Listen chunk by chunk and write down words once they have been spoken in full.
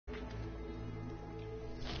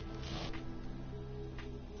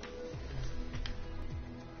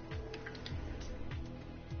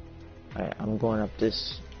Alright, I'm going up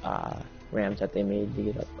this ramp that they made to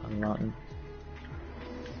get up on the mountain.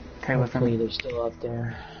 Okay, with Hopefully them. they're still up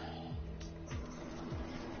there.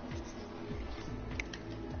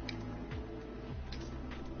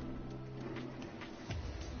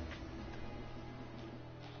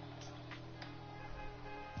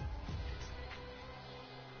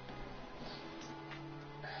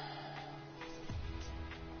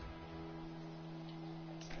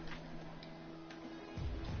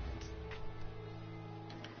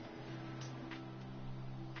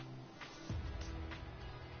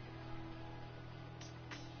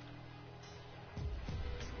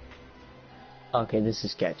 Okay, this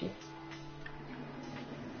is sketchy.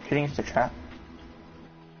 Do you think it's a trap?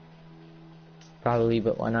 Probably,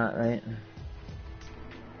 but why not, right?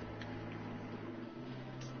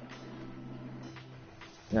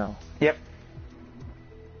 No, Yep.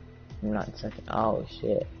 I'm not second. Oh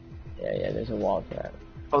shit. Yeah, there's a wall trap.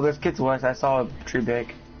 Oh, there's kids west. I saw a tree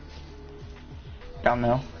big. Down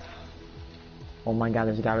there. Oh my god,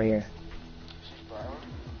 there's a guy right here.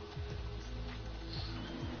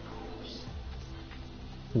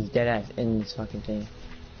 He's dead ass in this fucking thing.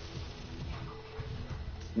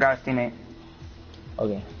 Got his teammate.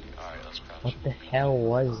 Okay. Alright, let's crouch. What the hell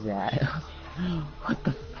was that? What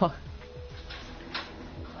the fuck?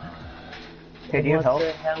 Hey, do you What help?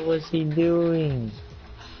 the hell was he doing?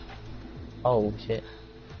 Oh shit.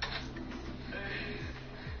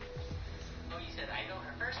 Oh, you said I know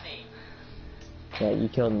her first name. Yeah, you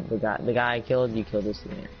killed the guy. The guy I killed, you killed this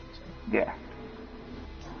teammate. Yeah.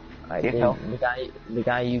 Alright, Get help. the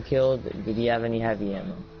guy you killed, did he have any heavy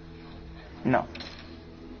ammo? No.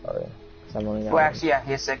 Okay. I'm only got Well, one. actually, yeah,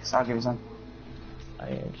 he has 6. I'll give you some.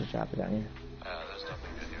 Alright, just drop it down here. There's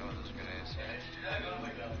definitely video of those grenades.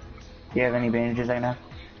 Do you have any bandages right now?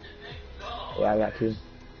 Yeah, I got 2.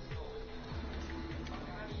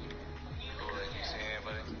 Cool, did you see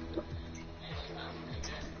anybody?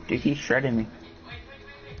 Dude, he's shredding me.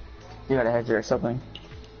 You got a headset or something.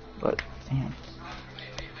 But, damn.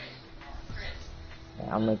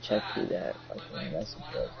 Yeah, I'm gonna check through that fucking message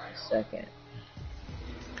for a second.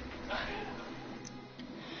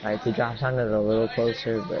 Alright, the drop sounded a little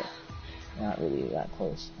closer, but not really that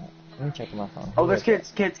close. Let me check my phone. Oh, there's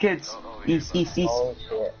kids. East. Oh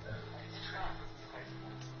shit.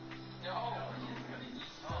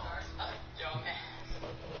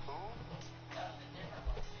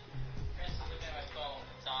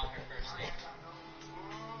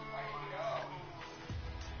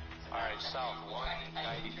 Alright, south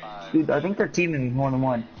 195. Dude, I think they're teaming more than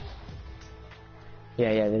one.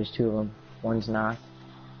 Yeah, there's 2 of them. One's knocked.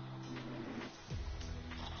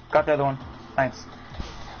 Got the other one. Nice.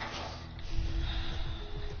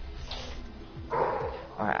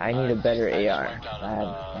 Alright, I need a better AR.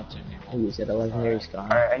 I use it, a legendary scar.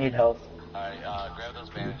 Alright, I need help. Alright, grab those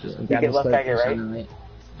bandages. You get left back here, right? on the right.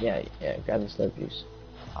 Yeah, grab the slurp juice.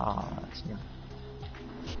 Ah, that's good.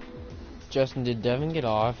 Justin, did Devin get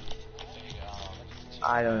off?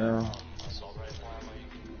 I don't know. Assault rifle ammo, you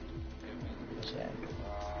can give me. Check.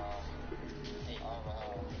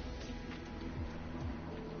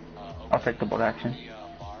 I'll take the bolt action. The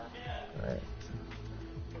bar. Alright.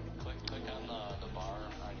 Click on the bar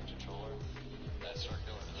on your controller. That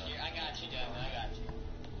circular. Here, I got you, Devin. I got you.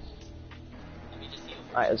 Let me just see.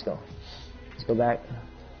 Alright, let's go. Let's go back.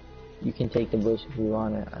 You can take the bush if you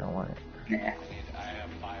want it. I don't want it. Nah. I have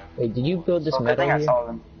 5. Wait, did you build this Well, good metal thing I here? saw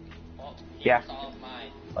them. Well, Yeah. all of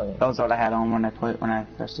mine. Okay. That was what I had on when I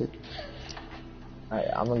pressed it. Alright,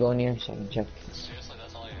 I'm gonna go in here so I can check Seriously,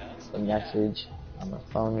 that's all you had? the message on my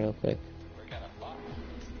phone real quick. We're kind of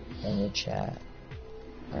fucked. In the chat.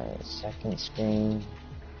 Alright, second screen.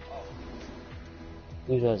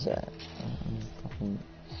 Who was that? Fucking,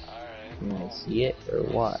 Alright. can I see it or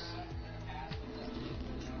what?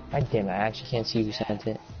 God damn it, I actually can't see who sent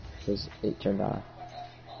it because it turned off.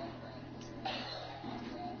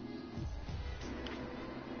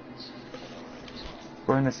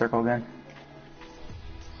 We're in the circle again.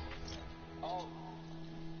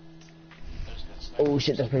 Oh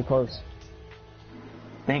shit, that's pretty close.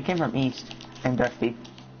 I think it came from east and Dusty.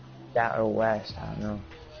 That or west, I don't know.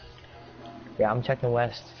 Yeah, I'm checking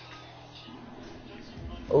west.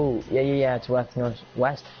 Oh, yeah, it's west,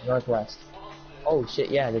 northwest. Oh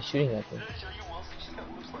shit, yeah, they're shooting at me.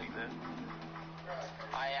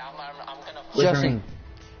 I'm gonna. Justin.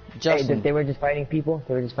 Hey, Justin. they were just fighting people?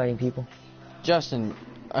 Justin.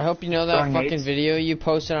 I hope you know that Throwing fucking nades? video you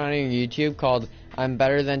posted on your YouTube called "I'm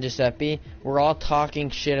Better Than Giuseppe." We're all talking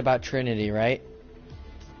shit about Trinity, right?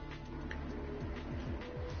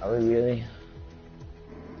 Are we really?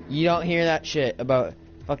 You don't hear that shit about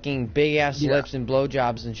fucking big ass Yeah. lips and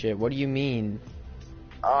blowjobs and shit. What do you mean?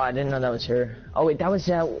 Oh, I didn't know that was her. Oh wait, that was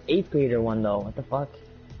that 8th grader one though. What the fuck?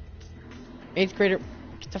 8th grader,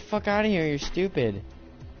 get the fuck out of here. You're stupid.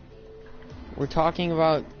 We're talking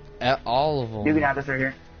about all of them. You can have this right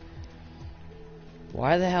here.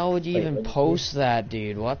 Why the hell would you Wait, even what is post that,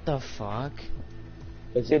 dude? What the fuck?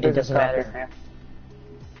 It Dude, there's a doesn't stop matter. here.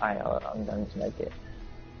 I'm done to make it.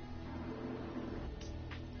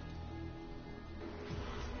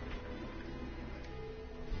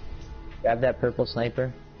 Grab that purple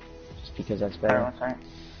sniper, just because that's better. Alright, one second.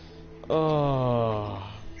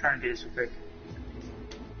 Oh. Trying to do this real quick.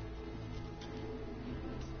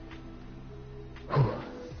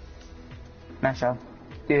 Nice shot.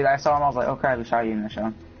 Dude, I saw him, I was like, oh crap, he shot you in the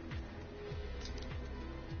show.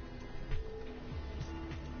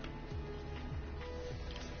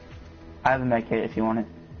 I have a med kit if you want it.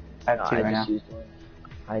 I have two right now. Used one.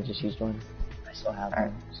 I just used one. I still have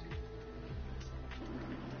Alright. one.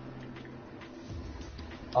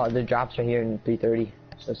 Oh, the drops are here in 330,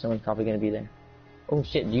 so someone's probably gonna be there. Oh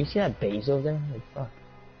shit, do you see that base over there? Like, fuck.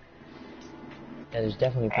 Yeah, there's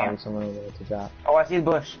definitely probably someone over there to drop. Oh, I see the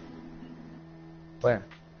bush. Where?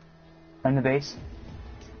 In the base.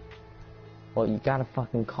 Well, you gotta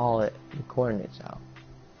fucking call it the coordinates out.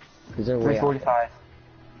 Cause they're way out there. 345.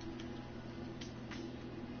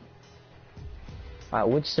 Alright,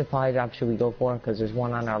 which supply drop should we go for? Cause there's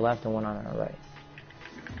one on our left and one on our right.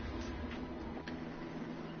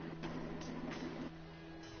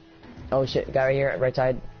 Oh shit, guy right here, right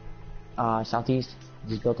side. Southeast.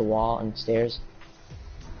 Just built a wall and stairs.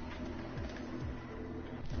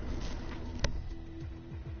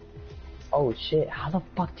 Oh shit, how the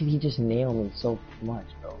fuck did he just nail me so much,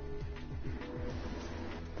 bro?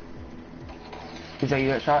 Is that you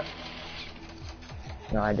that shot?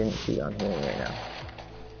 No, I didn't see on him right now.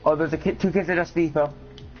 Oh, there's a kid, two kids at us depot.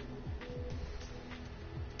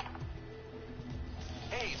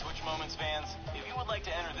 Hey, Twitch Moments fans. If you would like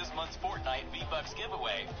to enter this month's Fortnite V-Bucks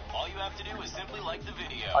giveaway, all you have to do is simply like the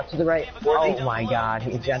video. Oh, to the right. Leave a comment Oh down my below god,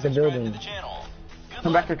 and he's stay at the subscribed building. to the channel. Good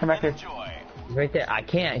Come luck back here, come back and here. enjoy. He's right there. I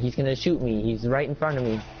can't. He's gonna shoot me. He's right in front of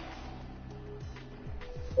me.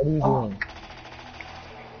 What are you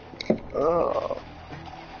doing? Oh.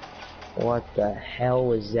 What the hell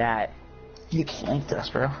was that? You clanked us,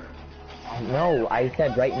 bro. No, I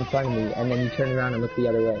said right in front of me, and then you turn around and look the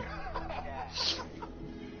other way.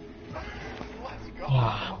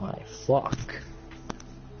 Oh my fuck.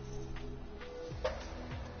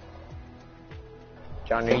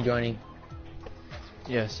 John, are you joining?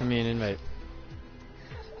 Yeah, send me an invite.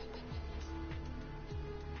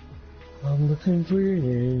 I'm looking for your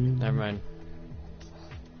name. Never mind.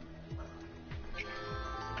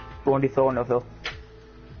 Going to fill or no fill?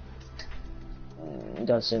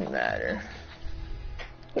 Doesn't matter.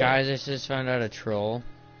 Guys, I just found out a troll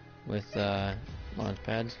with launch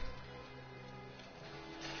pads.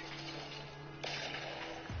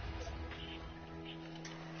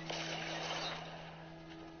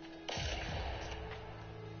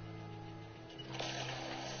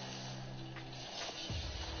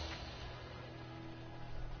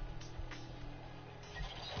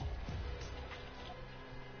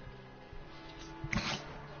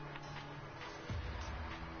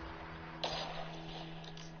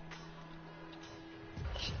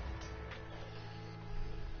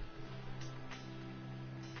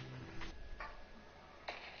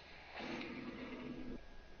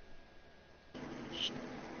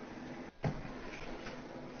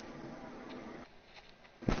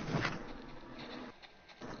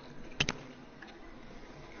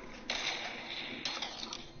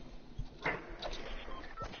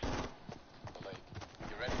 Like,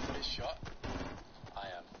 you ready for this shot? I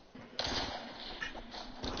am.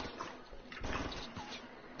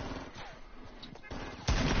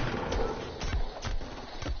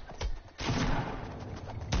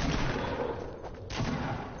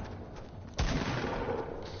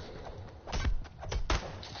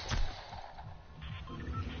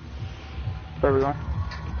 Where are we going?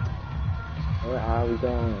 Where are we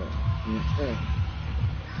going?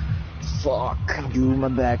 Fuck, dude, my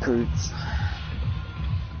back hurts.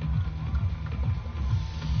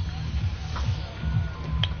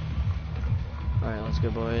 Alright, let's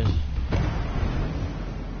go, boys.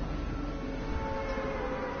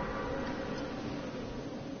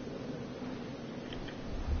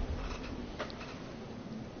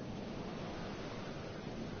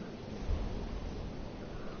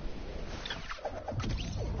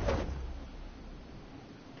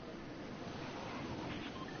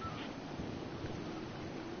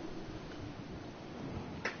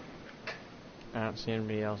 I don't see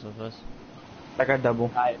anybody else with us. I got double.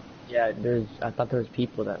 Yeah, I thought there was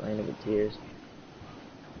people that landed with Tears.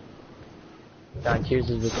 John, Tears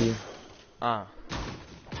is with you. Ah.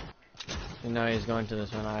 You know he's going to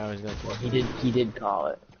this one. I always go to this one. He did call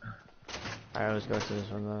it. I always go to this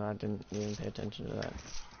one, though. I didn't even pay attention to that.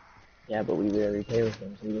 Yeah, but we rarely play with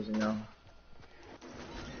him, so he doesn't know.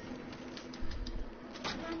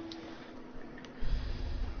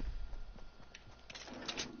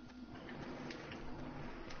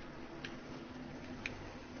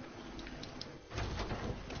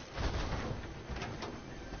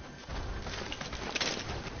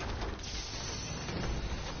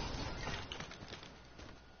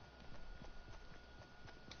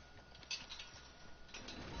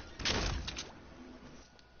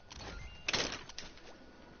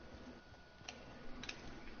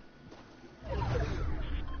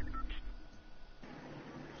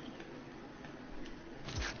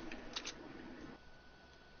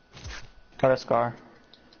 Got a scar.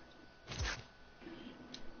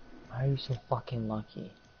 Why are you so fucking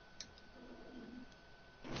lucky?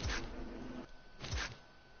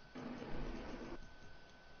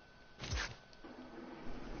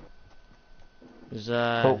 There's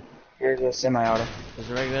Oh, here's a semi-auto. there's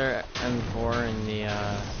a regular M4 in the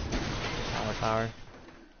tower.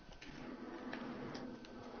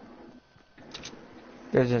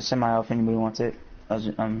 There's a semi-auto if anybody wants it. That was,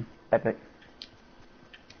 epic.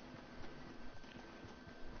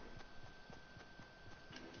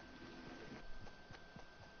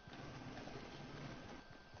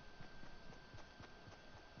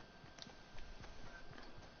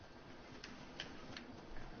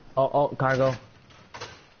 Oh, cargo.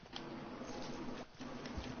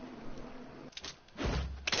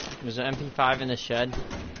 There's an MP5 in the shed.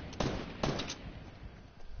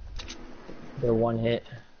 They're one hit.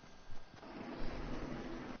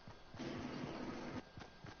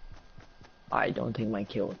 I don't take my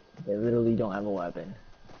kill. They literally don't have a weapon.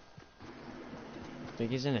 I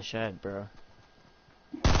think he's in the shed, bro.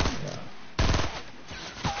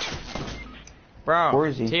 Bro, Where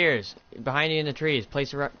is he? Tears, behind you in the trees.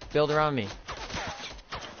 Build around me.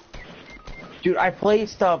 Dude, I played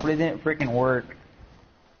stuff, but it didn't freaking work.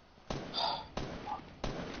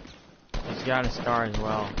 He's got a scar as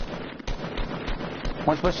well.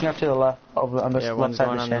 One's pushing up to the left, on the Yeah, left one's side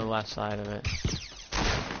going of on the the shed. left side of it.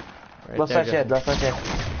 Right Left there, side shed, left side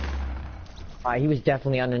shed. He was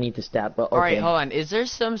definitely underneath the stat, but okay. Alright, hold on. Is there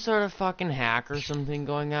some sort of fucking hack or something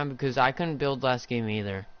going on? Because I couldn't build last game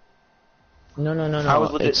either. No. I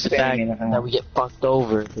was legit It's the fact spamming it. that we get fucked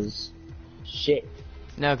over, cause shit.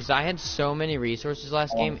 No, because I had so many resources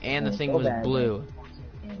last game, and the thing was blue.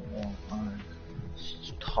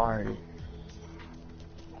 It's retarded.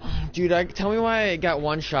 Dude, tell me why I got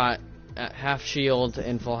one shot at half shield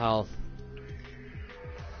and full health.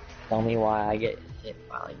 Tell me why I get hit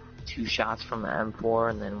by like 2 shots from the M4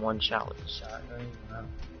 and then 1 shot with the shotgun. Wow.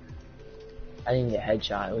 I didn't get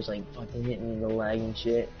headshot. It was like fucking hitting me in the leg and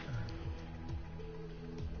shit.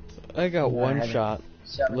 I got Yeah, one I had shot.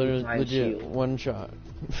 75 Legit, shield. one shot.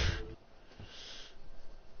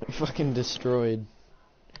 Fucking destroyed.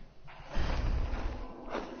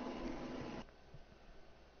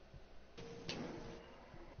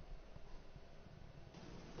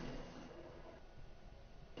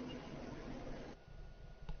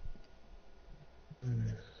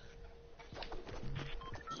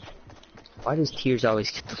 Why does Tears always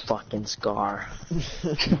get the fucking scar?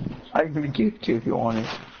 I can give it to you if you want it.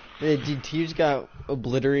 Yeah, dude, Tears got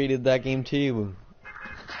obliterated that game too.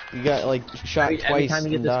 You got like shot twice Every time he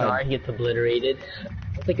gets and the scar, died. he gets obliterated.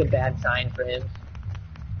 It's like a bad sign for him.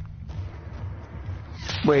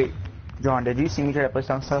 Wait, John, did you see me try to play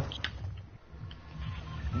some stuff?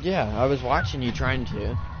 Yeah, I was watching you trying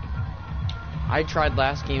to. I tried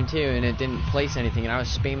last game too, and it didn't place anything, and I was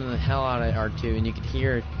spamming the hell out of R2, and you could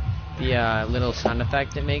hear the little sound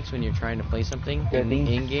effect it makes when you're trying to play something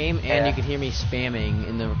in game, and you could hear me spamming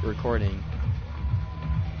in the recording.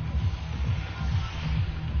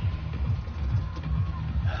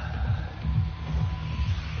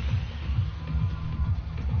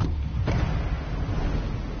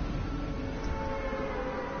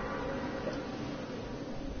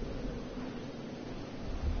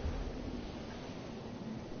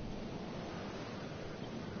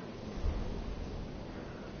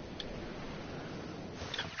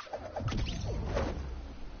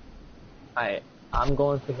 I'm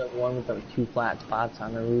going for the one with the 2 flat spots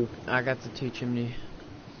on the roof. I got the 2 chimney.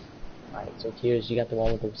 Alright, so Tears, you got the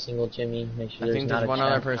one with the single chimney. Make sure I think not there's a one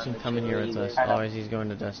other chest person on the coming here with chimney us. either. Otherwise, he's going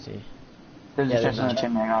to Dusty. There's Yeah, a chest there's in the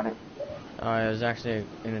chimney, I got it. Oh, there's actually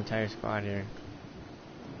an entire squad here.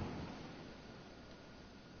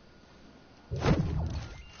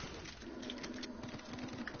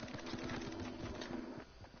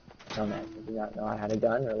 Dumbass, does he not know I had a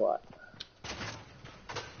gun or what?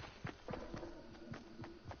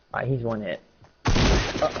 Alright, he's one hit.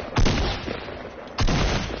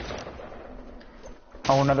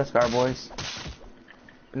 Oh, another scar, boys.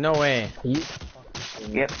 No way. You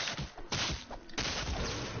fucking Yep.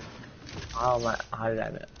 Oh my, how did I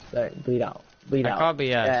miss? There, bleed out. Bleed I out. caught BS.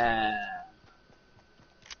 Yeah.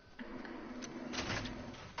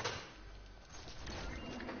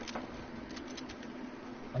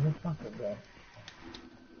 Motherfucker, bro.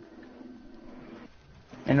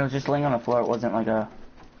 And it was just laying on the floor. It wasn't like a.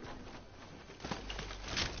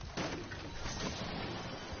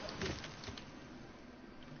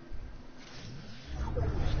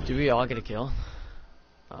 Did we all get a kill?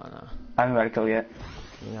 Oh no. I haven't got a kill yet.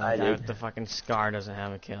 You know, I the guy did. with the fucking scar doesn't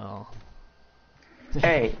have a kill.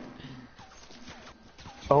 Hey.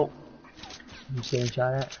 Oh, You see him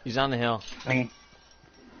shot at? He's on the hill. me.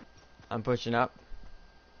 I'm pushing up.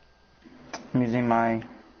 I'm using my.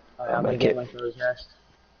 Alright, I'm gonna get my crow's nest.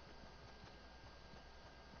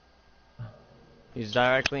 He's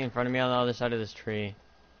directly in front of me on the other side of this tree.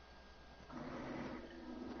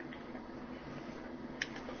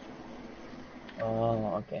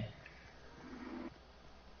 Oh, okay.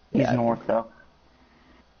 He's Yeah. north though.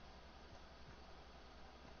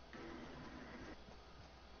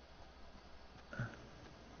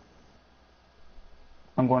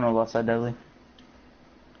 I'm going to the left side, Deadly.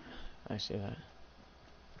 I see that.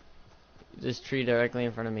 This tree directly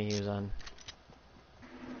in front of me he was on.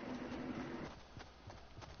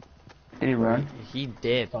 Did he run? He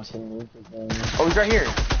dipped. Fucking move again. Oh, he's right here.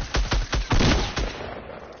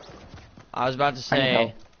 I was about to I need say,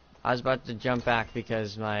 help. I was about to jump back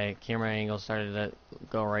because my camera angle started to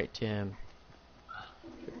go right to him.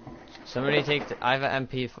 Somebody take the, I have an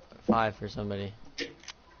MP5 for somebody.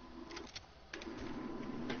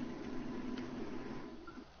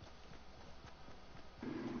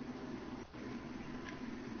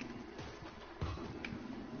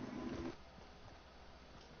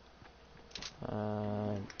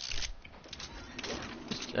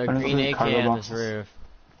 A One of green those AK cargo on this boxes. roof.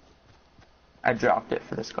 I dropped it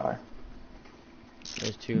for the scar.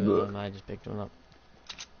 There's two of them, I just picked one up.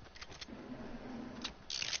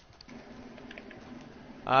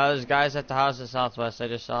 There's guys at the house at southwest I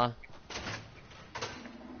just saw.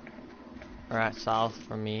 Or at south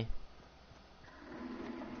from me.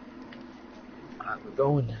 Alright, we're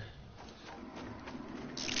going.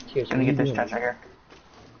 Cheers, Let me what get are this you chest doing? right here.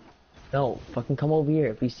 No, fucking come over here.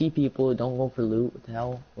 If we see people, don't go for loot. What the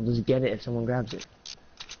hell? We'll just get it if someone grabs it.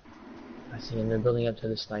 I see them. They're building up to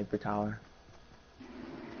the sniper tower.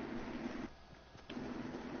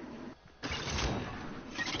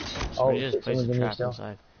 Somebody just shit, placed someone's a in here trap still.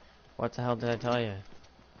 inside. What the hell did I tell you?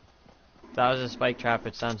 That was a spike trap,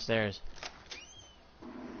 it's downstairs.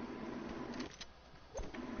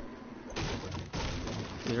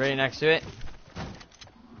 He's right next to it.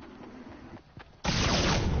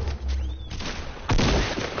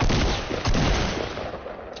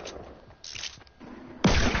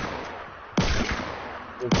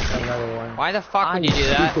 It's another one. Why the fuck would You you do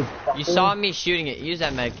that? stupid You fucker. saw me shooting it. Use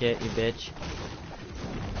that med kit, you bitch.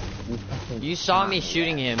 You saw me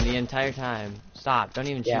shooting him the entire time. Stop, don't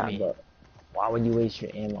even shoot Yeah, me. but why would you waste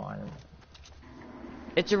your ammo on him?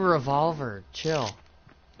 It's a revolver, chill.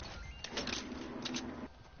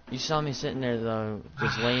 You saw me sitting there though,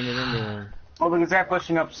 just laying it into him. Oh, look, there's a guy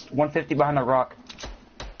pushing up 150 behind the rock.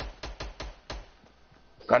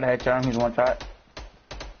 Got a headshot on him, he's one shot.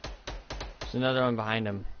 There's another one behind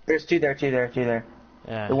him. There's two there, two there, two there.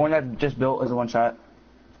 Yeah. The one that just built is a one shot.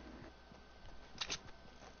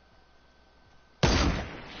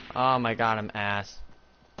 Oh my god, I'm ass.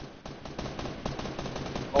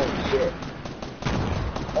 Oh shit.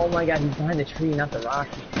 Oh my god, he's behind the tree, not the rock.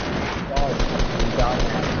 Oh,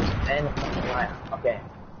 god, and the fucking wire. Okay.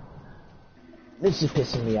 This is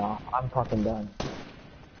pissing me off. I'm fucking done.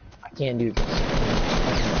 I can't do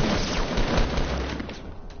this.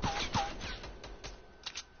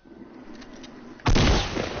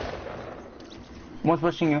 One's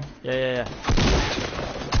pushing you. Yeah.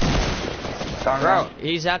 Down Bro, around.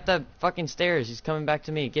 he's at the fucking stairs. He's coming back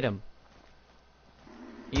to me. Get him.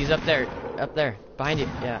 He's up there. Up there. Behind you.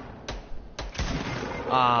 Yeah.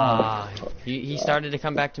 Ah. He started to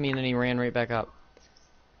come back to me and then he ran right back up.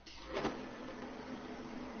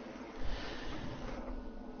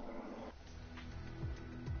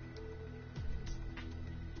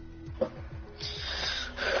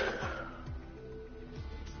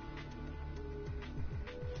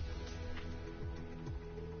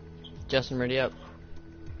 Justin, ready up.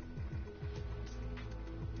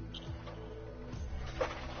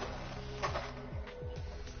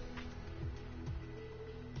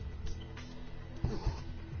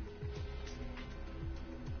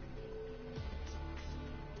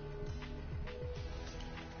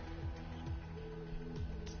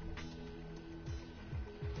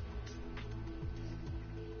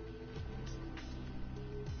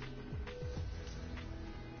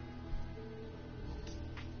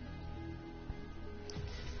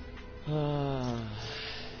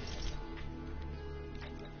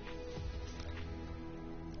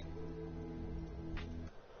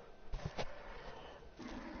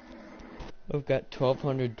 I've got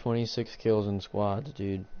 1,226 kills in squads,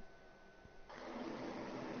 dude.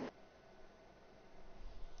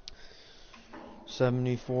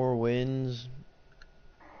 $74 wins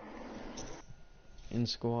in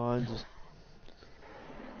squads.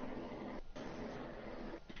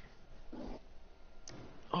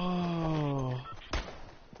 Oh.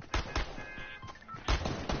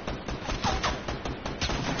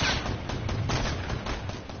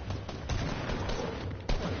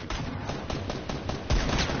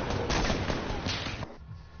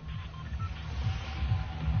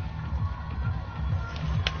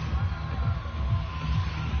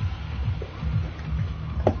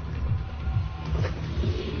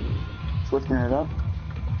 Switching it up.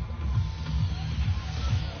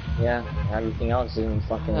 Yeah, everything else isn't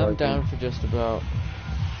fucking I'm working. down for just about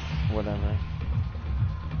whatever.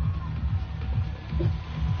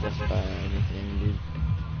 Just about anything, dude.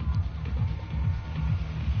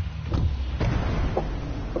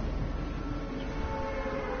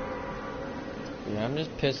 Yeah, I'm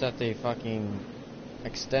just pissed that they fucking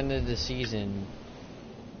extended the season,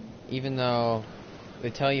 even though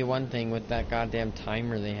they tell you one thing with that goddamn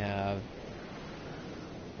timer they have,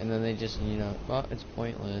 and then they just, you know, well, it's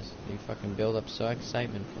pointless. They fucking build up so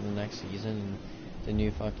excitement for the next season and the new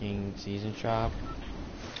fucking season shop.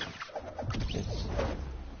 It's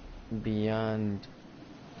beyond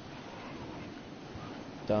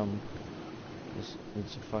dumb.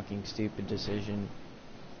 It's a fucking stupid decision.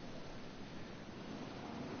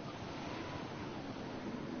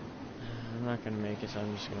 I'm not gonna make it, so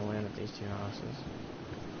I'm just gonna land at these two houses.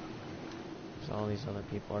 Because all these other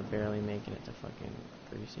people are barely making it to fucking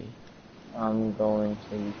Greasy. I'm going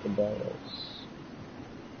to eat the bells.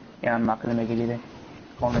 Yeah, I'm not gonna make it either.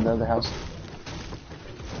 Going to the other house.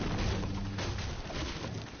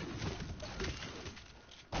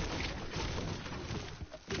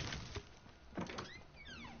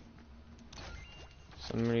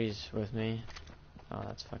 Somebody's with me. Oh,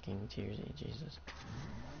 that's fucking Tearsy, Jesus.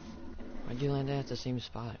 Why'd you land at the same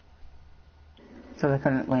spot? So they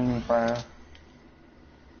couldn't land me far enough.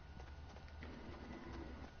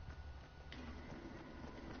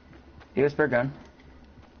 Do you have a spare gun?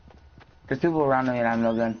 There's people around me and I have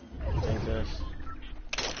no gun. Take this.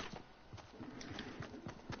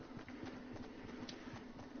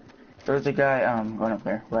 There's a guy going up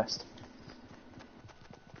there, west.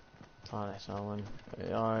 Thought I saw one.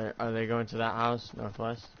 Are they going to that house,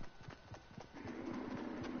 northwest?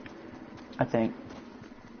 I think.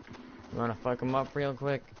 You wanna fuck them up real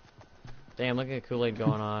quick? Damn, look at Kool-Aid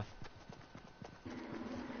going off.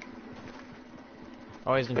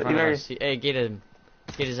 Oh, he's in front of us. Hey, get him.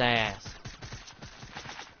 Get his ass.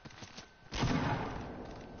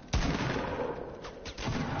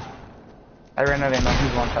 I ran out of ammo.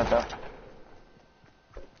 He's one shot though.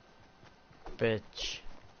 Bitch.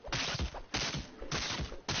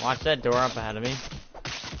 Watch that door up ahead of me.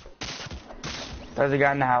 There's a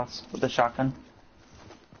guy in the house with a shotgun.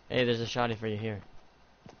 Hey, there's a shotty for you here.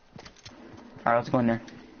 Alright, let's go in there.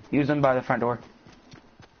 Use him by the front door.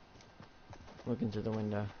 Look into the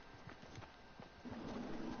window.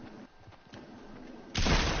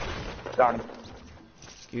 Got him.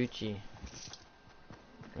 Gucci.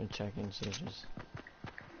 I'm gonna check and see if there's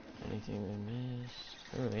anything we missed.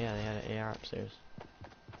 Oh yeah, they had an AR upstairs.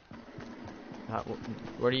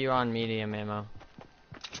 What are you on medium ammo?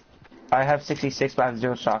 I have 66, but I have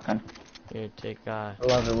 0 shotgun. Here, take I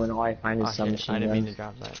love it when all I find is oh shit, I submachine didn't mean to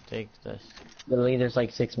guns. drop that. Take this. Literally, there's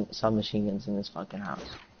like 6 submachine guns in this fucking house.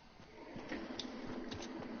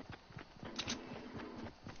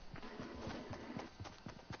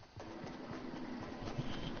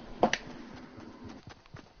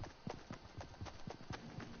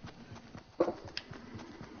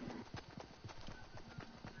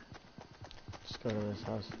 Let's go to this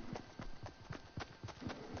house.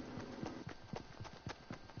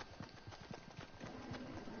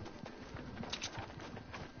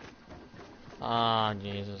 Ah,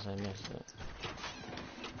 Jesus, I missed it.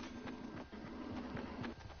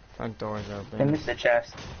 Front door's I open. missed the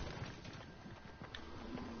chest.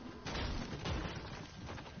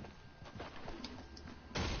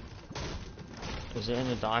 Is it in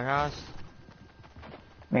the doghouse?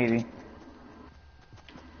 Maybe.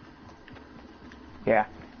 Yeah.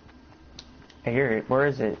 I hear it. Where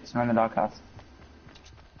is it? It's not in the doghouse.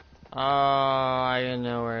 Oh, I didn't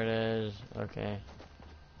know where it is. Okay.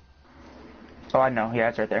 Oh, I know. Yeah,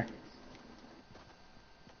 it's right there.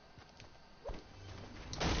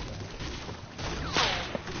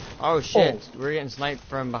 Oh shit, we're getting sniped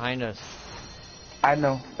from behind us. I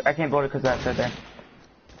know. I can't blow it because that's right there.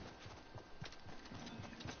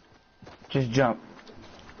 Just jump.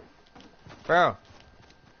 Bro.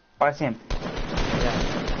 Oh, I see him.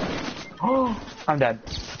 Yeah. Oh, I'm dead.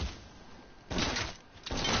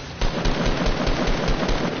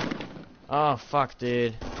 Oh, fuck,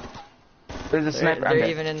 dude. There's a sniper. I'm They're dead.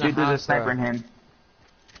 even in the Dude, there's a house, sniper bro. in him.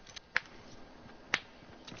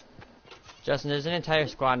 Justin, there's an entire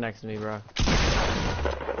squad next to me, bro.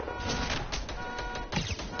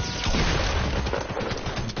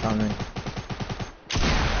 I'm coming.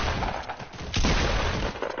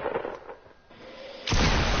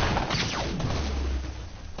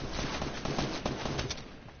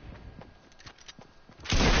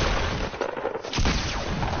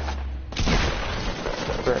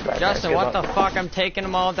 Right back, Justin, guys. what Good the luck. fuck? I'm taking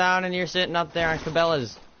them all down and you're sitting up there on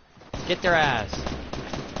Cabela's. Get their ass.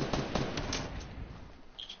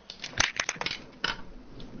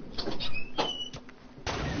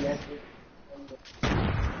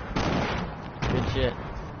 Good shit.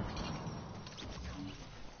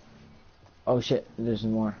 Oh shit, there's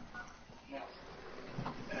more.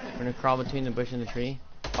 We're gonna crawl between the bush and the tree.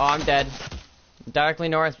 Oh, I'm dead. Directly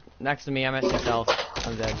north, next to me, I'm at 6 health.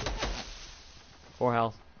 I'm dead. 4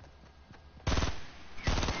 health.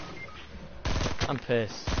 I'm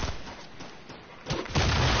pissed.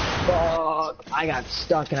 Fuck! I got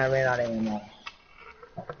stuck and I ran out of ammo.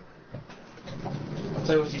 I'll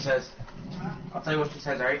tell you what she says. I'll tell you what she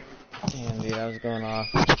says, alright? Damn, dude, I was going off.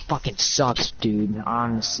 It fucking sucks, dude.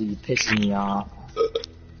 Honestly, pissing me off.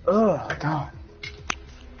 Oh my god.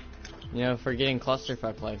 You know, for getting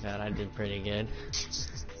clusterfuck like that, I did pretty good.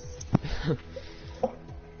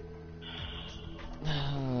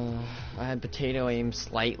 I had potato aim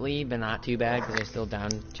slightly, but not too bad, because I still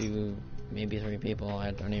down to maybe 3 people.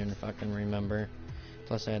 I don't even fucking remember.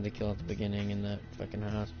 Plus I had to kill at the beginning in that fucking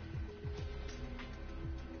house.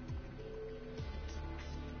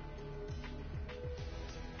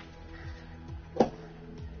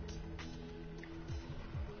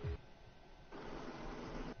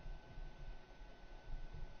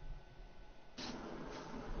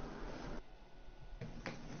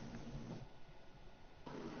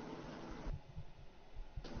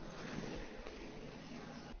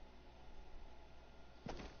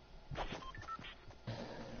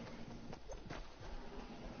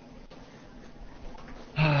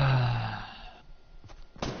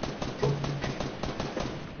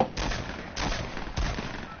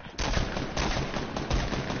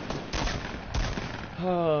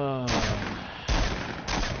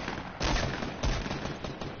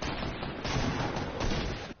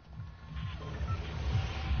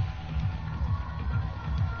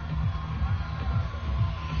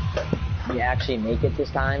 You actually make it this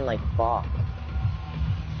time? Like, fuck.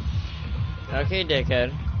 Okay,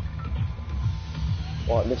 dickhead.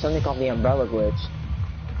 Well, there's something called the umbrella glitch.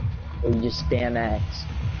 Where you just spam X.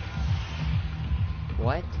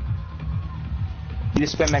 What? You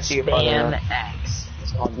just spam X to get farther. Spam X.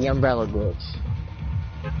 It's called the umbrella glitch.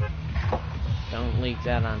 Don't leak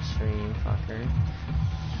that on stream, fucker.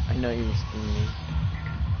 I know you're streaming.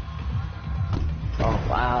 Oh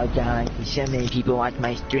wow, John, so many people watch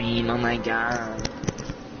my stream, oh my god.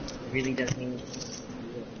 It really does mean...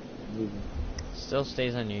 Still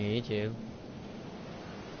stays on your YouTube.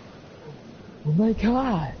 Oh my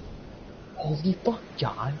god! Holy fuck,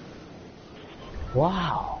 John.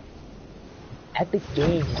 Wow. Epic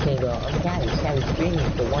Games is gonna go, oh my god, this guy was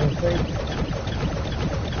streaming for one person.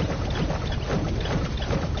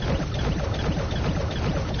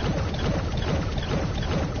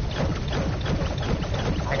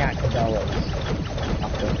 I got Cabela's.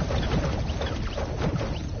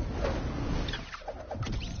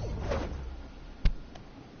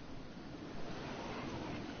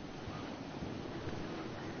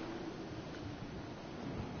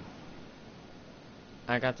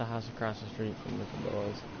 I got the house across the street from the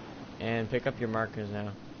Cabela's. And pick up your markers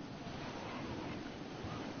now.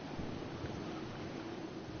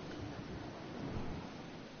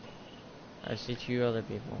 I see 2 other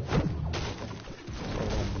people.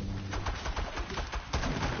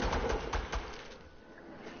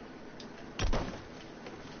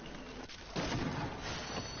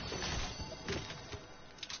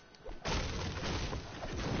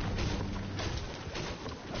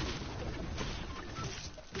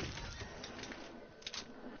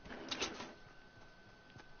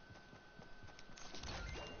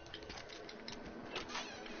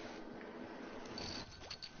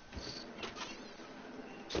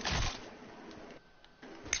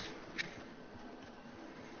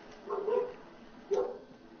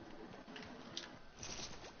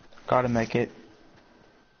 Gotta make it.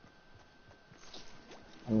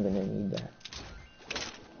 I'm gonna need that.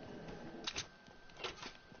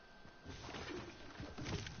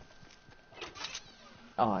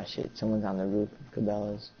 Oh shit, someone's on the roof of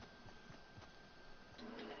Cabela's.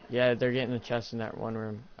 Yeah, they're getting the chest in that one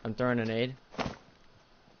room. I'm throwing an aid.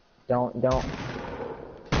 Don't.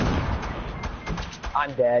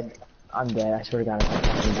 I'm dead. I swear to God, I'm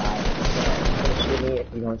fucking die. Shoot me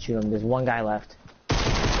if you don't shoot him. There's one guy left.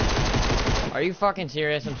 Are you fucking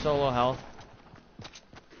serious? I'm so low health.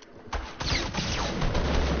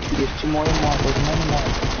 There's two more than one. There's more than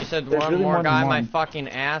one. You said There's one really more more than guy, my one. fucking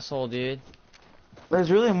asshole, dude. There's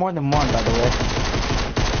really more than one, by the way.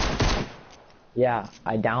 Yeah,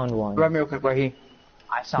 I downed one. Grab me real quick, right here.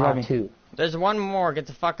 I saw Grab me. two. There's one more. Get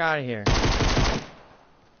the fuck out of here.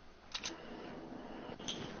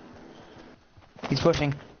 He's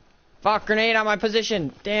pushing. Fuck, grenade on my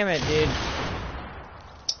position. Damn it, dude.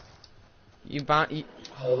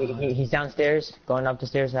 He's downstairs, going up the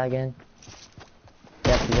stairs again.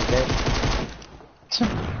 Yep, he's upstairs.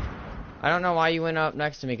 I don't know why you went up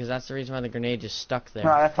next to me, because that's the reason why the grenade just stuck there.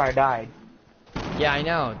 No, that's why I died. Yeah, I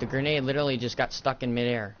know. The grenade literally just got stuck in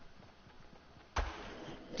midair.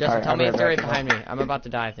 Justin, Alright, tell I'm me if they're right right back. behind me. I'm about to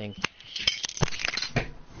die, I think.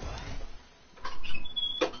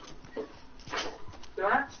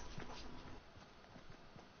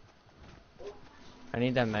 I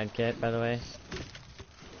need that med kit, by the way.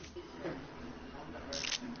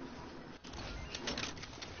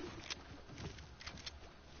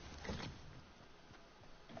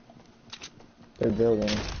 They're building.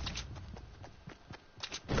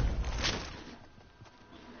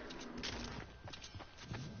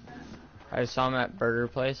 I saw them at Burger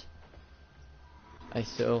Place. I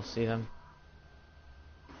still see them.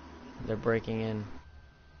 They're breaking in.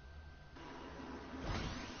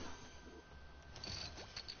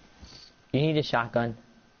 You need a shotgun.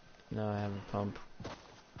 No, I have a pump.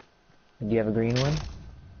 Do you have a green one?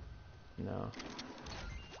 No.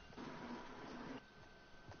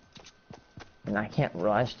 And I can't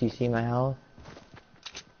rush. Do you see my health?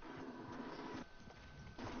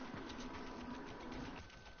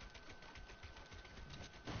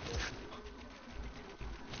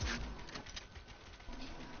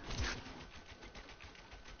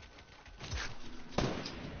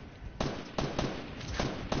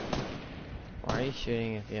 Why are you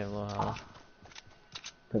shooting if you have low health?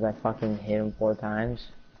 Because I fucking hit him 4 times.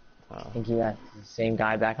 Oh. I think he got the same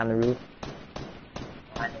guy back on the roof.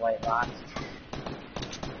 Behind the white box.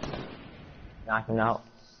 Knock him out.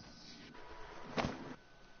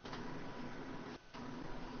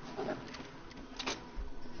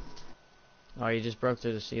 Oh, you just broke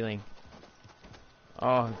through the ceiling.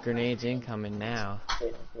 Oh, grenades incoming now.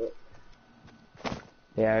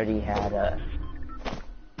 They already had a...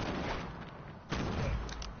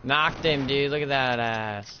 Knocked him, dude. Look at that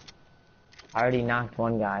ass. I already knocked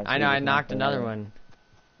one guy. I know, I knocked another one.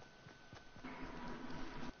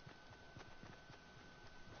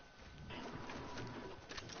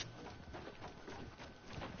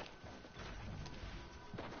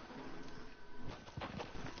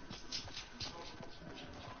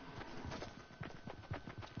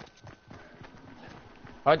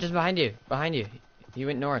 Oh, just behind you. Behind you. He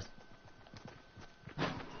went north.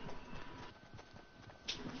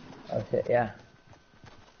 Oh shit, yeah.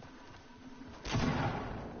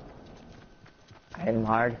 I hit him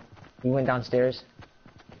hard. He went downstairs.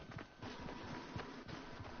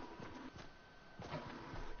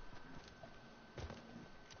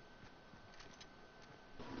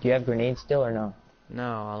 Do you have grenades still or no?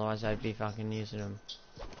 No, otherwise I'd be fucking using them.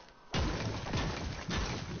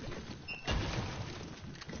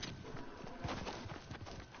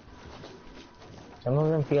 Some of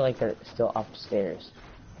them feel like they're still upstairs.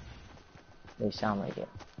 They sound like it.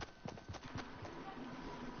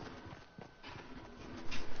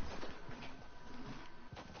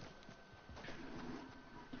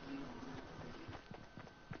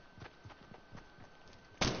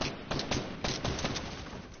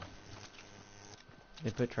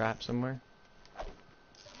 They put traps somewhere.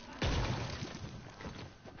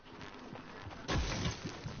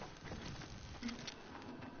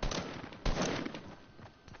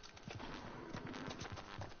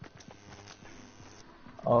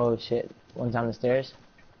 Oh shit, one's on the stairs.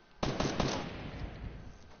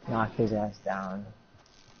 Knock his ass down.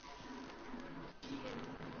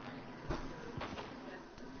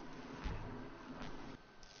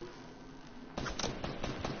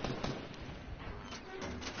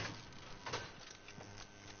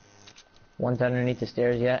 One's underneath the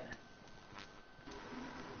stairs yet.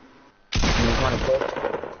 And there's one push.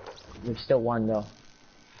 There's still one though.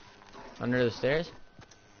 Under the stairs?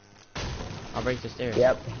 I'll break the stairs.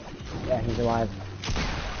 Yep. Yeah, he's alive.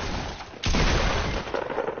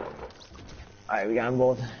 Alright, we got them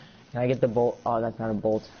both. Can I get the bolt? Oh, that's not a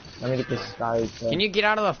bolt. Let me get this guy. Can you get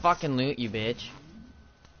out of the fucking loot, you bitch?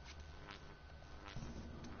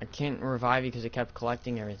 I can't revive you because it kept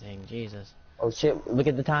collecting everything. Jesus. Oh shit! Look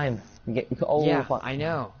at the time. Oh, Yeah, fuck. I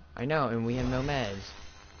know, and we have no meds.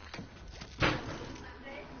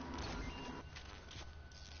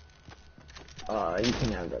 You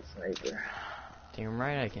can have that sniper. Damn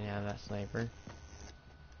right I can have that sniper.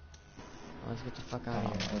 Let's get the fuck out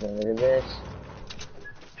of here. I'm getting rid of this.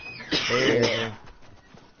 Here.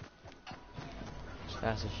 It's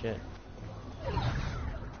fast as shit.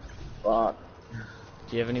 Fuck.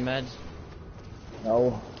 Do you have any meds?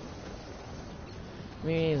 No.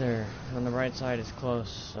 Me either. On the right side is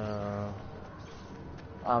close, so...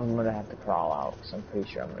 I'm gonna have to crawl out, because I'm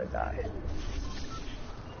pretty sure I'm gonna die.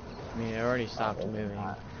 I mean, it already stopped moving.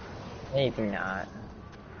 Maybe not.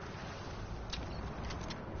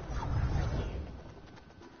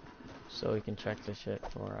 So we can check this shit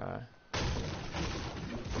for,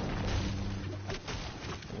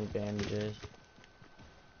 any bandages.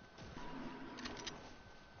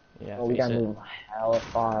 Yeah, Oh, we gotta move hella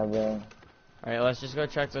far, bro. Alright, let's just go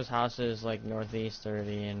check those houses, like, northeast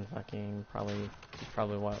 30 and fucking probably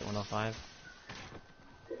what, 105?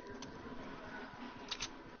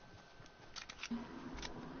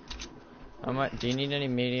 How much, do you need any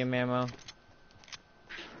medium ammo?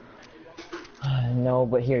 No,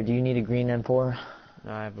 but here, do you need a green M4?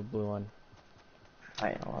 No, I have a blue one. I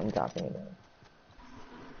know, I'm dropping it in.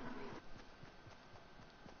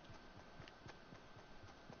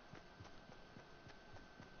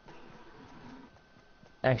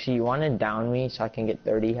 Actually, you want to down me so I can get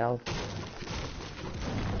 30 health?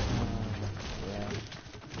 Yeah.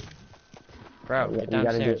 Bro, Yeah, get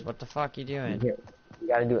downstairs. What the fuck you doing? You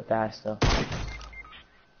gotta do it fast, though.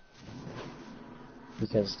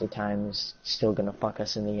 Because the time is still gonna fuck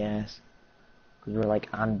us in the ass. Because we're like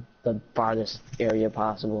on the farthest area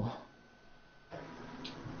possible.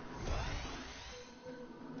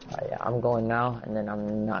 Yeah, I'm going now, and then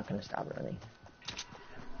I'm not gonna stop running.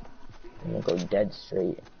 I'm gonna go dead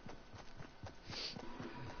straight.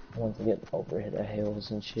 I want to get over the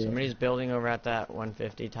hills and shit. Somebody's building over at that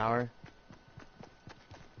 150 tower.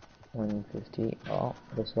 150. Oh,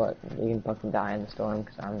 guess what? You can fucking die in the storm,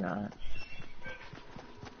 because I'm not.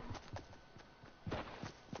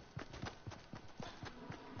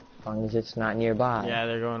 As long as it's not nearby. Yeah,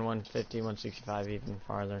 they're going 150, 165, even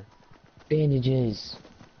farther. Bandages.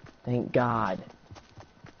 Thank God.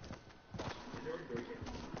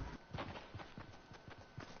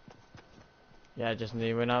 Yeah, just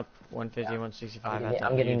they went up 150, 165.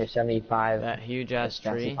 I'm getting to 75. That huge ass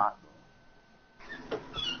tree.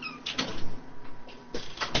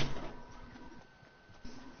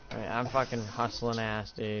 Alright, I'm fucking hustling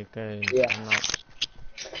ass, dude, cause Yeah.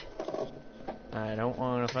 I don't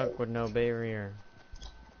wanna fuck with no barrier.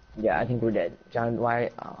 Yeah, I think we're dead. John, why?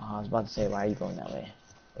 I was about to say, why are you going that way?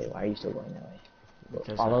 Wait, why are you still going that way?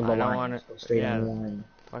 Because Follow the I don't line. wanna. Go straight Yeah, on the line.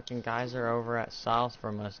 fucking guys are over at south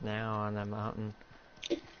from us now on that mountain.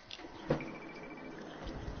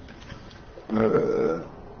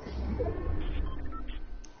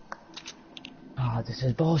 Oh, this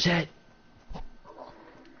is bullshit.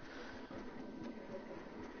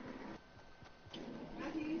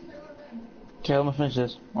 Okay, I'm gonna finish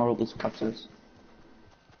this. Or let's watch this.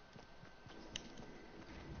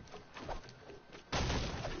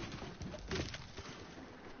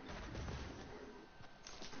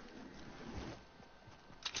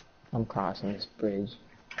 I'm crossing this bridge.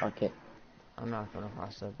 Fuck it. I'm not gonna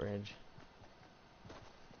cross that bridge.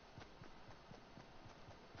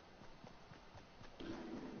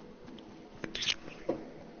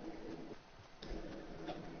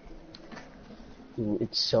 Ooh,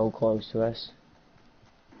 it's so close to us.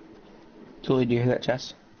 Julie, do you hear that,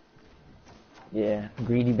 Jess? Yeah,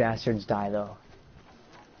 greedy bastards die though.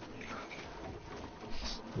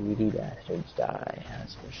 Greedy bastards die,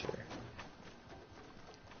 that's for sure.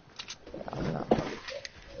 Yeah, I'm not.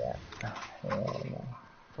 Yeah. Hell no.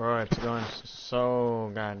 Bro, it's going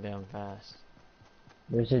so goddamn fast.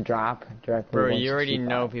 There's a drop directly. Bro, you already 165.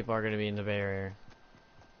 know people are gonna be in the Bay Area.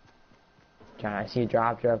 John, I see a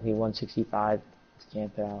drop directly 165. Let's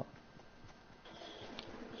camp it out.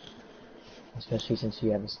 Especially since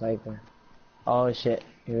you have a sniper. Oh shit,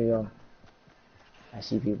 here we go. I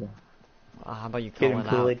see people. How about you Get call him, it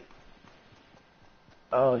out? Cooley.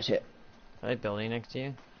 Oh shit. Are they building next to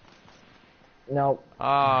you? Nope.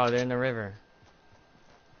 Oh, they're in the river.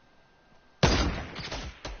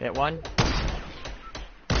 Hit one.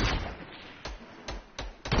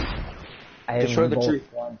 I hit Destroy them the both tree.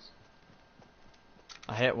 once.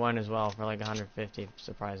 I hit one as well for like 150,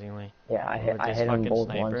 surprisingly. Yeah, I With this hit them fucking both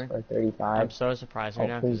sniper. once for 35. I'm so surprised right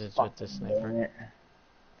now please because it's with this fucking damn sniper. it.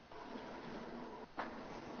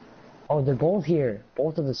 Oh, they're both here.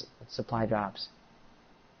 Both of the supply drops.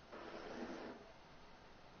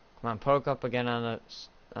 Come on, poke up again on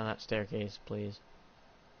that staircase, please.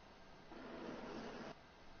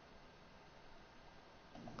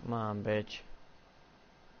 Come on, bitch.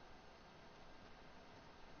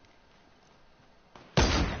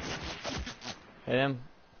 Hit him.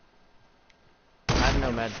 I have no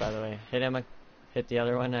meds, by the way. Hit him. Hit the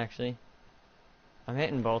other one, actually. I'm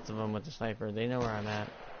hitting both of them with the sniper. They know where I'm at.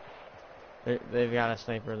 They've got a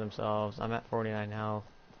sniper themselves. I'm at 49 health.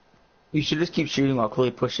 You should just keep shooting while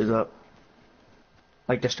Chloe pushes up.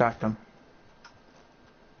 Like, distract him.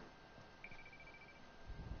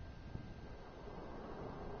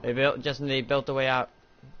 They built the way out.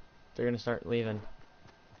 They're gonna start leaving.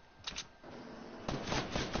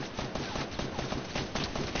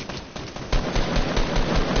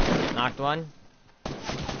 Knocked one.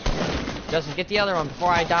 Justin, get the other one before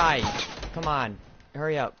I die. Come on.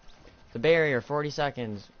 Hurry up. The barrier, 40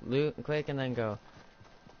 seconds. Loot quick and then go.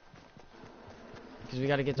 Because we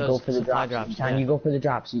gotta get those Go for the supply drops. drops. John, Yeah. you go for the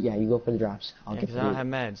drops. Yeah, you go for the drops. I'll Yeah, get because the I don't loot.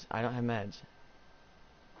 have meds. I don't have meds.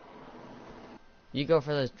 You go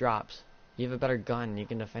for those drops. You have a better gun. You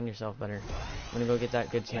can defend yourself better. I'm gonna go get that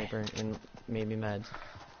good sniper and maybe meds.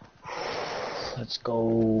 Let's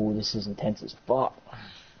go. This is intense as fuck.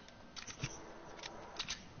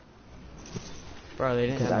 Bro, they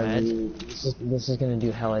didn't have meds. This is gonna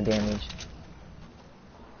do hella damage.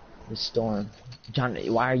 The storm. John,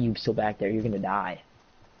 why are you still back there? You're gonna die.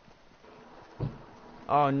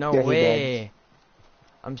 Oh, no Yeah, he way.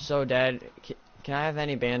 I'm so dead. Can I have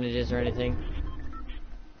any bandages or anything?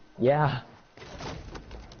 Yeah.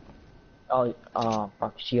 Oh,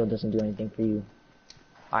 fuck. Shield doesn't do anything for you.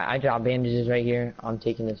 I drop bandages right here. I'm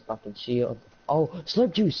taking this fucking shield. Oh,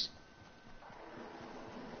 slip juice.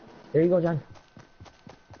 There you go, John.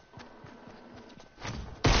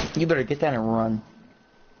 You better get that and run.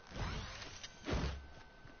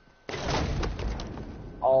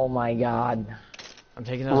 Oh my god. I'm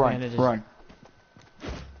taking those bandages. Run.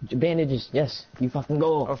 Bandages, yes. You fucking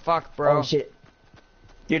go. Oh, fuck, bro. Oh shit.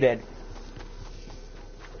 You're dead.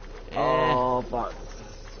 Eh. Oh fuck.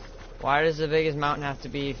 Why does the biggest mountain have to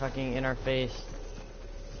be fucking in our face?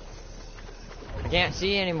 I can't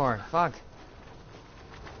see anymore. Fuck.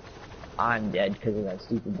 I'm dead because of that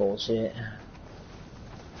stupid bullshit.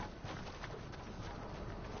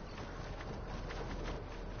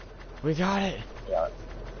 We got it. Yeah.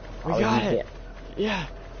 We Oh, got you it. can't- Yeah.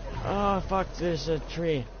 Oh, fuck, there's a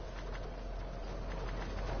tree.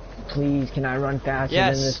 Please, can I run faster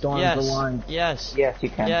Yes. than the storm yes. for one? Yes. Yes, you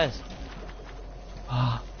can. Yes.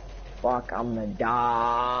 Ah, fuck, I'm gonna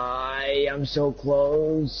die. I'm so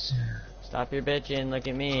close. Stop your bitching. Look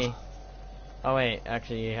at me. Oh, wait.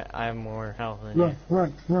 Actually, I have more health than you.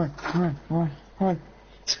 Run.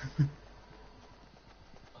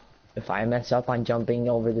 If I mess up on jumping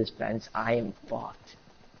over this fence, I am fucked.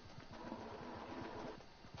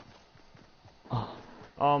 Oh,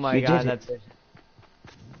 Oh, my you God. did it. That's...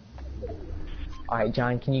 Alright,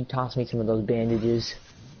 John, can you toss me some of those bandages?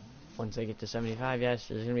 Once I get to 75, yes.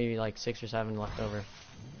 There's going to be like 6 or 7 left over.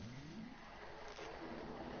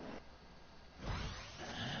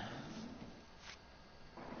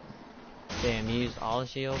 Damn, you used all the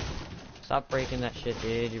shield? Stop breaking that shit,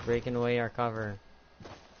 dude. You're breaking away our cover.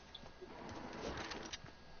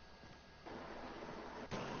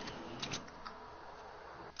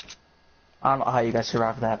 I don't know how you guys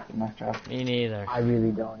survived that, but nice job. Me neither. I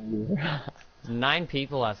really don't either. 9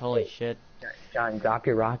 people left. Holy shit. John, drop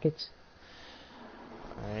your rockets.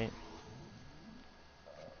 Alright.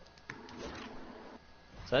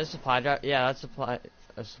 So that's a supply drop? Yeah, that's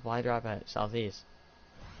a supply drop at southeast.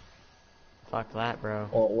 Fuck that, bro.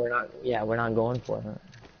 Well, we're not going for it.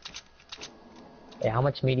 Hey, how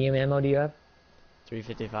much medium ammo do you have?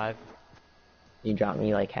 355. You drop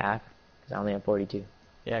me like half, because I only have 42.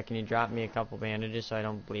 Yeah, can you drop me a couple bandages so I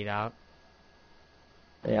don't bleed out?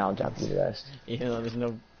 Yeah, I'll drop you the rest. Even though there's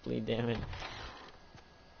no bleed damage.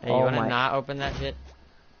 Hey, Oh you wanna my- not open that shit?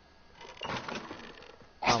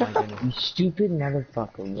 Oh my goodness. You stupid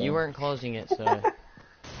motherfucker, bro. You weren't closing it, so...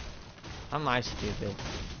 How am I stupid?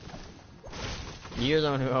 You're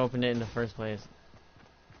the one who opened it in the first place.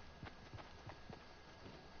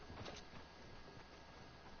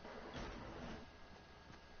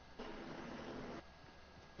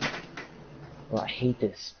 Well, I hate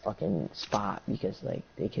this fucking spot because, like,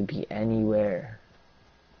 they could be anywhere.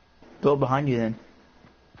 Build behind you then.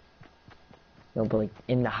 No, but, like,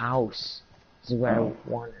 in the house. This is where I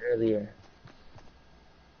won earlier.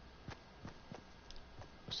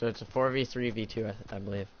 So it's a 4v3 v2, I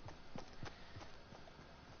believe.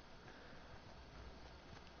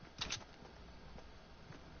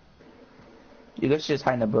 You guys just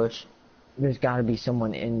hide in the bush. There's gotta be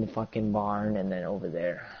someone in the fucking barn and then over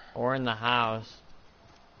there. Or in the house.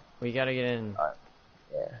 We gotta get in.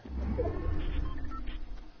 Yeah.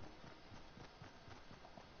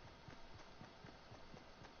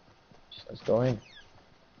 Let's go in.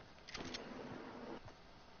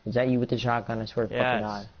 Is that you with the shotgun? I swear to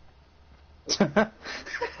fucking God.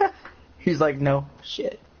 He's like, no,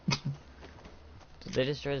 shit. Did they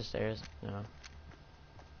destroy the stairs? No.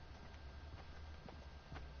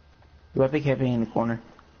 You might be camping in the corner.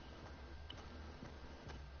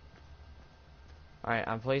 Alright,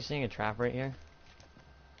 I'm placing a trap right here.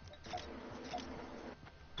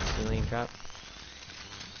 Ceiling trap.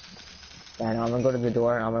 And I'm gonna go to the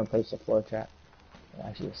door and I'm gonna place a floor trap.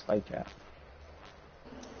 Actually, a spike trap.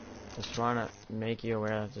 Just trying to make you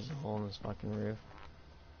aware that there's a hole in this fucking roof.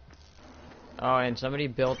 Oh, and somebody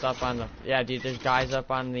built up on the... Yeah, dude, there's guys up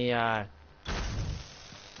on the,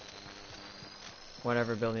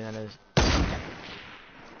 whatever building that is.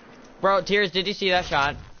 Bro, Tears, did you see that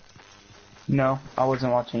shot? No, I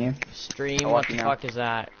wasn't watching you. Stream, what the fuck is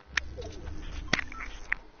that?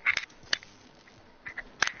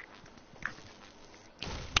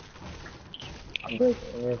 I'm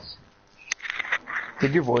breaking this.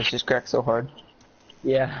 Did your voice just crack so hard?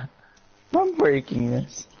 Yeah. I'm breaking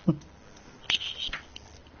this.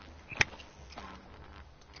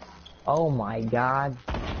 Oh my God.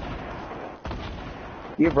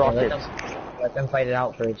 You have rockets. Let them fight it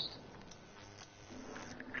out first.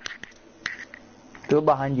 Go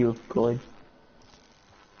behind you, Floyd.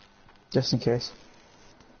 Just in case.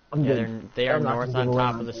 I'm Yeah, good. they are I'm not north gonna on give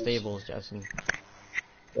top away of the my stables, Justin.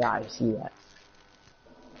 Yeah, I see that.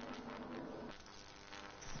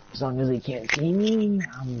 As long as they can't see me,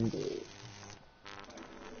 I'm good.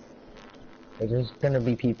 There's gonna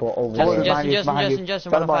be people over Justin, there.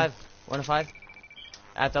 Justin, 1 to 5. 1 to 5.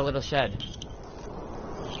 At that little shed.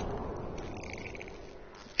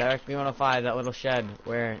 Directly 1 to 5, that little shed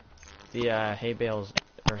where the hay bales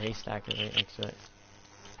or haystack is right next to it.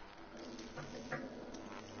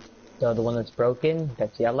 So the one that's broken,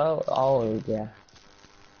 that's yellow? Oh, yeah.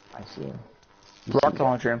 I see him. Rocket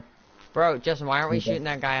launcher him. Bro, Justin, why aren't we shooting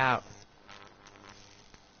that guy out?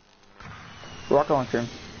 Rocket launcher him.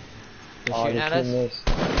 They're shooting at us? Missed.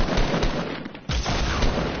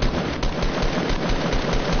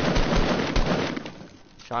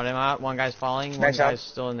 Shot him out. One guy's falling. One Nice guy's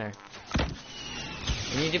job. still in there.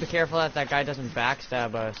 We need to be careful that that guy doesn't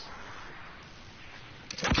backstab us.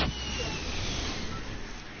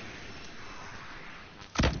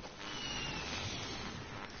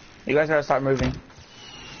 You guys gotta start moving.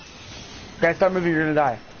 Guys, start moving, you're gonna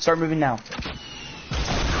die. Start moving now. Yeah,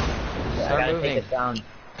 I Start gotta moving. take it down.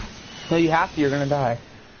 No, you have to, you're gonna die.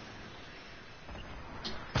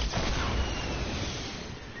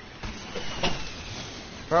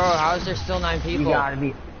 Bro, how is there still 9 people? You gotta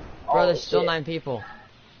be. Bro, Oh, there's still shit. 9 people.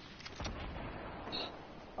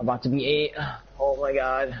 About to be 8. Oh my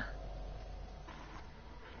God.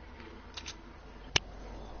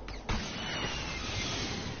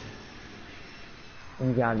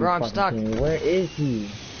 You gotta be Bro, I'm fucking stuck. kidding me. Where is he?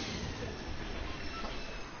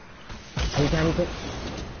 Hey, Johnny, put.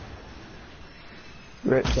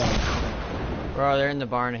 Rip. Bro, they're in the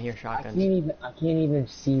barn. I hear I shotguns. can't even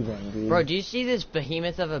see them, dude. Bro, do you see this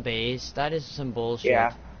behemoth of a base? That is some bullshit.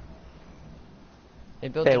 Yeah, They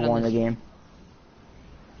built they it on won the this. game.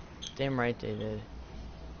 Damn right they did.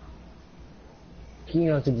 He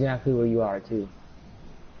knows exactly where you are, too.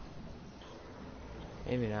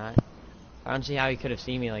 Maybe not. I don't see how he could have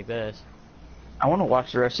seen me like this. I wanna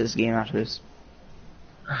watch the rest of this game after this.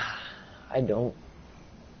 I don't.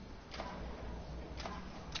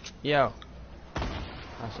 Yo.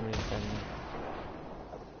 Oh, somebody's dead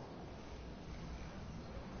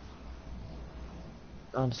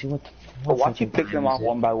now. See what the But watch you pick them off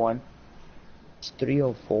one by one. It's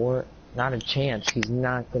 304. Not a chance. He's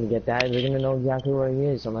not gonna get that. They're gonna know exactly where he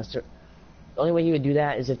is unless they're. The only way he would do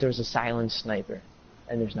that is if there's a silent sniper,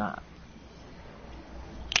 and there's not.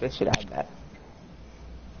 They should add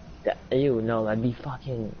that. Ew, no, that'd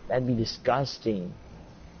be disgusting.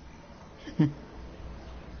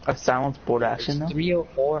 A silenced board action though?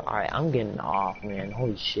 304. All right, I'm getting off, man.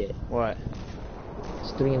 Holy shit. What?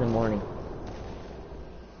 It's 3 in the morning.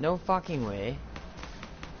 No fucking way.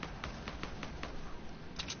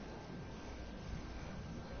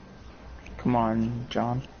 Come on,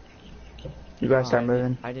 John. You guys start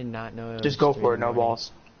moving. I did not know it Just was go 3 for it, in the no morning.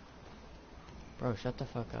 balls. Bro, shut the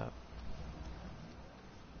fuck up.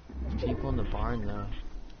 There's people in the barn, though.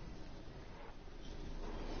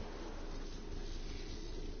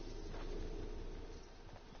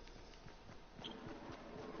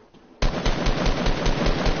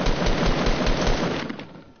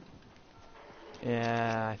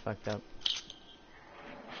 Yeah, I fucked up.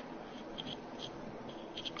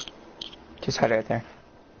 Just hide right there.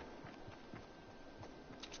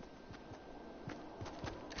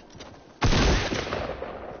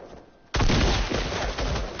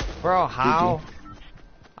 Bro, how?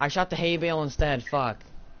 I shot the hay bale instead, fuck.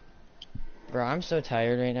 Bro, I'm so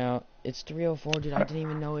tired right now. It's 3:04, dude. I didn't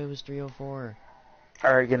even know it was 3:04.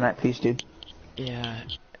 Alright, good night. Peace, dude. Yeah,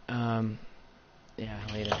 yeah,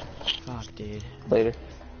 later. Fuck, dude. Later.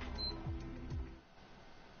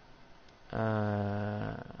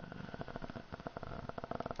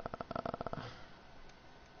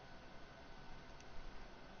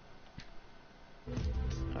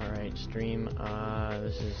 Alright, stream,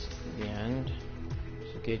 this is the end.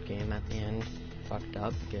 It's a good game at the end. Fucked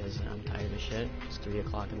up because I'm tired of shit. It's 3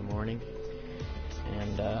 o'clock in the morning.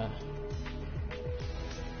 And,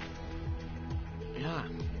 yeah.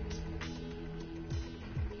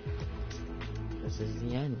 This is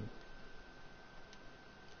the end.